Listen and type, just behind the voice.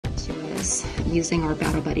lives using our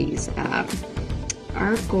Battle Buddies app.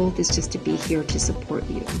 Our goal is just to be here to support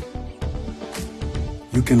you.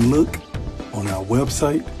 You can look on our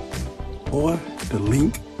website or the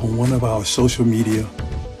link on one of our social media.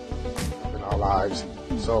 In our lives.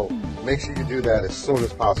 So make sure you do that as soon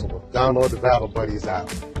as possible. Download the Battle Buddies app.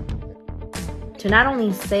 To not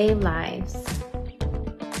only save lives,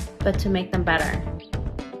 but to make them better.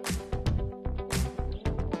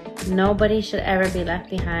 Nobody should ever be left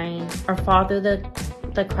behind or fall through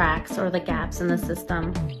the cracks or the gaps in the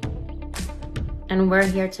system. And we're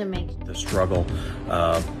here to make the struggle,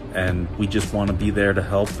 and we just want to be there to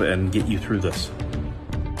help and get you through this.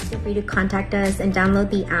 Feel free to contact us and download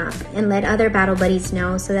the app and let other Battle Buddies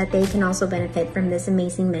know so that they can also benefit from this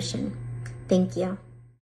amazing mission. Thank you.